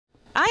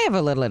I have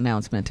a little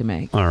announcement to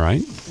make. All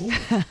right.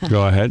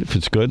 Go ahead. If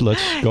it's good,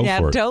 let's go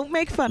for it. Don't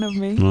make fun of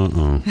me.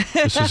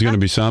 This is going to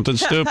be something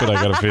stupid, I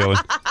got a feeling.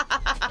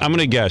 I'm going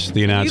to guess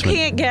the announcement.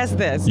 You can't guess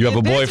this. You have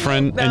a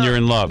boyfriend and you're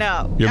in love.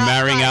 No. You're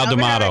marrying Al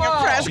D'Amato. I'm having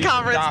a press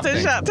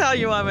conference to tell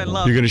you I'm in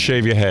love. You're going to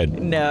shave your head.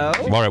 No.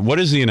 All right. What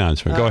is the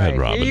announcement? Go ahead,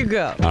 Robin. Here you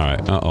go. All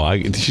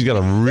right. She's got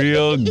a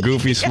real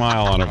goofy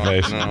smile on her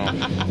face.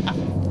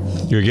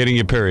 You're getting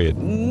your period.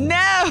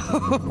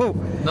 No.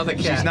 Another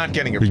cat. She's not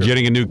getting her You're period.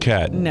 getting a new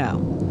cat.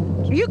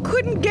 No. You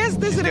couldn't guess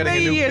this in a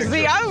million years.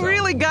 See, I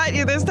really got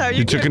you this time.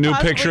 You took a new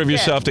picture of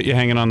yourself that you're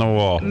hanging on the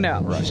wall.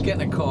 No. She's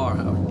getting a car,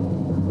 Howard.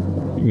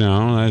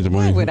 No.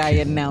 Why would I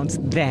announce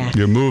that?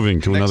 You're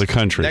moving to another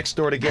country. Next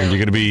door to Gary. And you're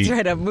going to be... That's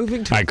right, I'm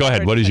moving to... All right, go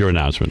ahead. What is your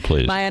announcement,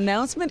 please? My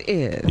announcement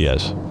is...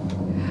 Yes.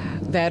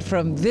 That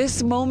from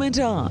this moment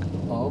on...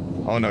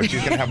 Oh, no,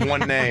 she's going to have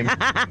one name.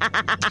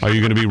 Are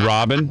you going to be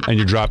Robin and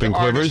you're dropping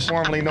Quivers?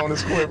 Formerly known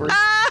as Quivers.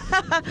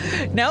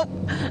 Nope.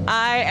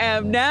 I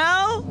am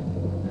now...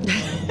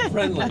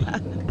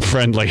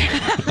 Friendly.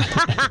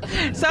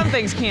 Some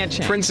things can't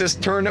change. Princess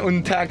Turn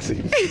und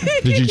Taxi.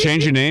 Did you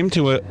change your name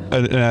to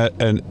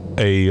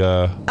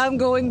I'm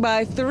going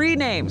by 3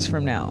 names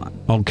from now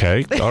on.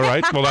 Okay. All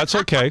right. Well, that's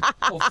okay.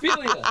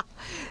 Ophelia.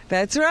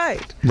 That's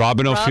right.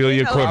 Robin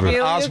Ophelia Quivers.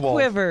 Ophelia Oswald.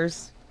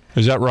 Quivers.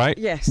 Is that right?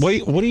 Yes.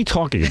 Wait, what are you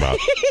talking about?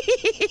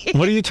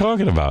 What are you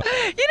talking about? You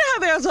know how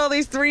there's all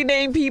these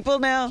 3-name people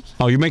now?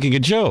 Oh, you're making a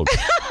joke.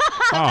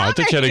 Oh, I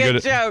thought you had a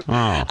good joke. Oh.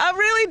 I'm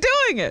really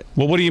doing it.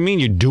 Well, what do you mean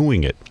you're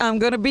doing it? I'm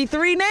going to be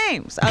 3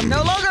 names. I'm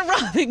no longer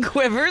Robin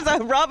Quivers.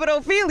 I'm Robin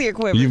Ophelia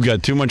Quivers. You've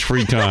got too much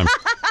free time.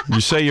 You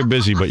say you're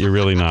busy, but you're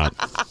really not.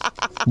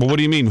 Well, what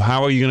do you mean?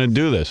 How are you going to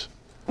do this?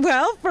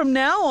 Well, from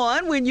now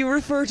on, when you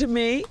refer to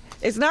me,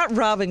 it's not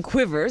Robin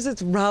Quivers,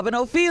 it's Robin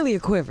Ophelia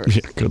Quivers.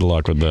 Yeah, good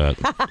luck with that.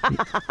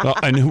 Well,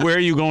 and where are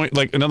you going?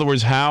 Like, in other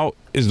words, how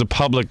is the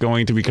public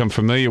going to become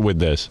familiar with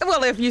this?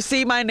 Well, if you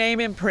see my name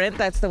in print,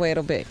 that's the way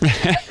it'll be.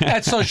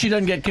 That's so she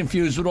doesn't get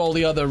confused with all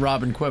the other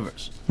Robin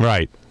Quivers.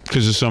 Right,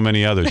 because there's so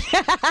many others.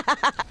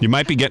 You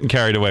might be getting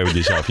carried away with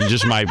yourself. You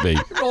just might be.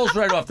 It rolls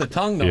right off the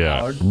tongue, though, Yeah,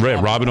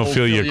 Howard. Robin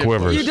Ophelia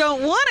Quivers. You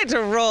don't want it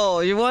to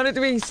roll. You want it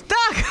to be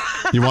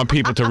stuck. You want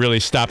people to really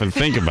stop and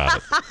think about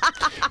it.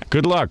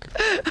 Good luck.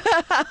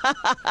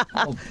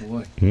 Oh,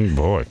 boy.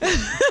 Boy.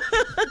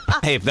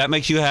 Hey, if that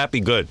makes you happy,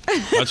 good.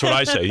 That's what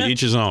I say.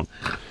 Each his own.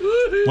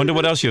 Wonder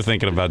what else you're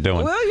thinking about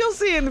doing. Well, you'll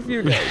see in a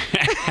few days.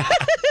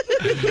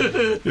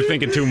 You're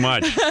thinking too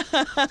much.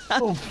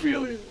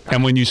 Ophelia.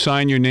 And when you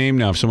sign your name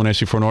now, if someone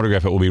asks you for an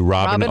autograph, it will be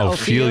Robin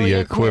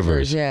Ophelia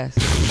Quivers. Yes.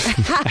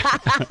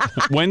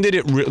 When did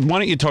it? Why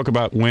don't you talk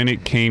about when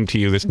it came to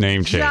you, this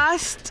name change?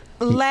 Just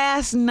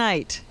last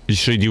night.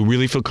 So do you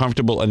really feel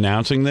comfortable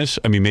announcing this?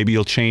 I mean, maybe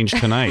you'll change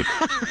tonight.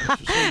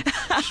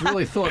 She's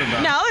really thought about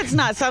it. No, it's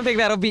not something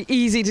that'll be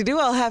easy to do.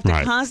 I'll have to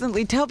Right.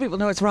 constantly tell people,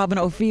 no, it's Robin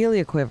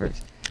Ophelia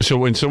Quivers. So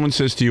when someone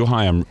says to you,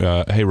 "Hi, I'm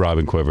hey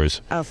Robin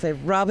Quivers," I'll say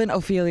Robin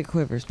Ophelia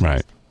Quivers. Please.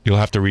 right? You'll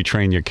have to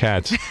retrain your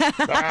cats.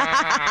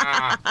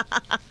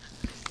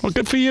 Well,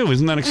 good for you.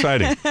 Isn't that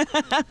exciting?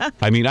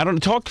 I mean, I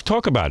don't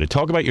talk about it.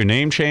 Talk about your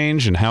name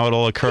change and how it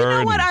all occurred. You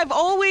know what? I've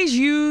always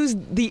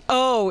used the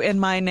O in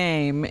my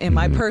name in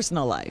my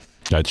personal life.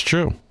 That's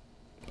true.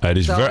 That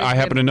is So very. I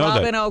happen to know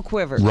Robin that. O.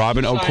 Quivers.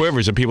 Robin O.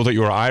 Quivers, and people thought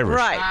you were Irish.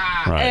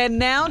 Right. Right. And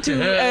now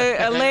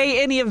to allay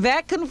any of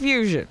that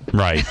confusion,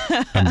 Right.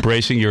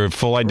 Embracing your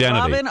full identity.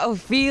 Robin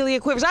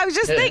Ophelia Quivers. I was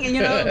just thinking,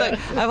 you know, like,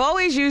 I've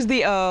always used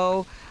the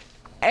O.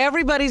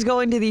 Everybody's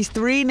going to these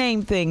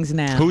 3-name things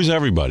now. Who's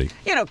everybody?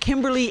 You know,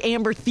 Kimberly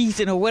Amber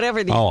Thiessen or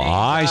whatever these Oh, names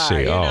I are.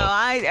 see. You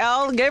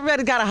Oh. know,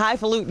 everybody's got a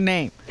highfalutin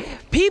name.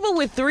 People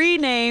with 3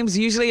 names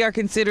usually are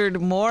considered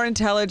more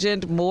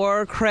intelligent,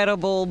 more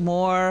credible,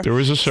 more... There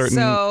is a certain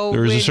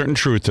a certain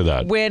truth to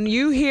that. When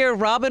you hear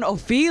Robin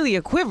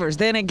Ophelia Quivers,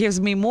 then it gives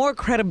me more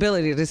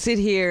credibility to sit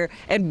here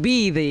and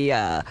be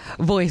the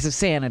voice of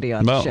sanity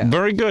on the show.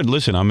 Very good.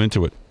 Listen, I'm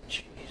into it.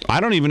 I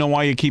don't even know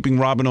why you're keeping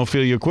Robin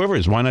Ophelia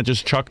Quivers. Why not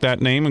just chuck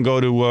that name and go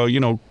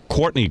to,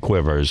 Courtney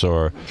Quivers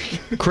or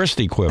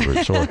Christy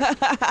Quivers or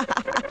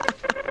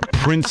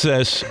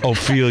Princess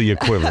Ophelia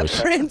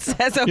Quivers.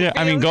 Princess Ophelia.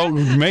 Yeah, I mean, go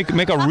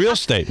make a real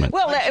statement.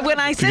 Well,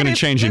 when I said gonna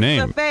change your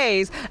name. It's a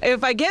phase,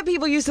 if I get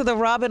people used to the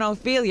Robin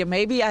Ophelia,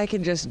 maybe I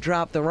can just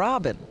drop the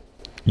Robin.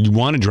 You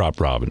want to drop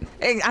Robin.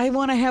 I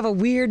want to have a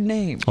weird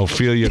name.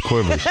 Ophelia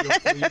Quivers.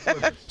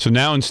 So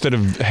now instead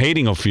of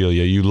hating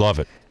Ophelia, you love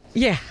it.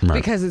 Yeah, Right.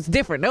 because it's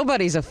different.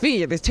 Nobody's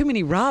Ophelia. There's too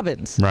many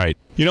Robins. Right.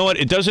 You know what?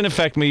 It doesn't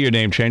affect me, your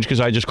name change, because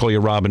I just call you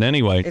Robin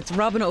anyway. It's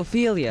Robin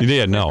Ophelia.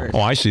 Yeah, no.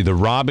 Oh, I see. The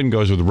Robin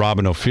goes with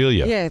Robin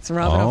Ophelia. Yeah, it's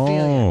Robin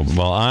Ophelia. Oh,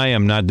 well, I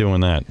am not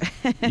doing that.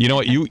 You know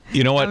what? You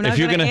know what? I'm not if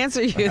you're going to gonna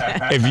answer you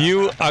that. if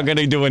you are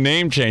gonna do a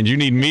name change, you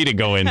need me to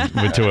go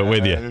to it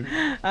with you.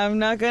 I'm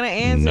not going to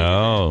answer.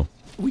 No.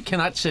 We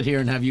cannot sit here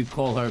and have you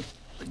call her,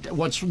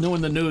 what's new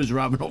in the news,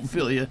 Robin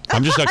Ophelia.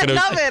 I'm just not I gonna.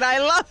 love it. I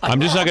love it. I'm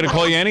just not gonna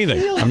call you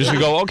anything. I'm just gonna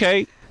go.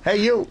 Okay. Hey,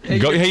 you.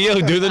 Go, hey,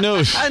 you, do the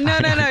news.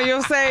 No.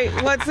 You'll say,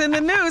 what's in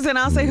the news? And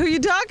I'll say, who you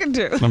talking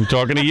to? I'm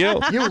talking to you.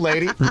 You,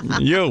 lady.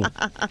 You.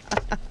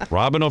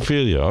 Robin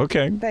Ophelia.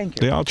 Okay.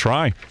 Thank you. Yeah, I'll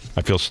try.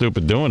 I feel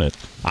stupid doing it.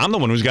 I'm the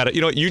one who's got to,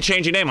 you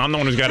change your name. I'm the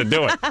one who's got to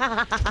do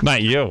it.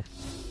 Not you.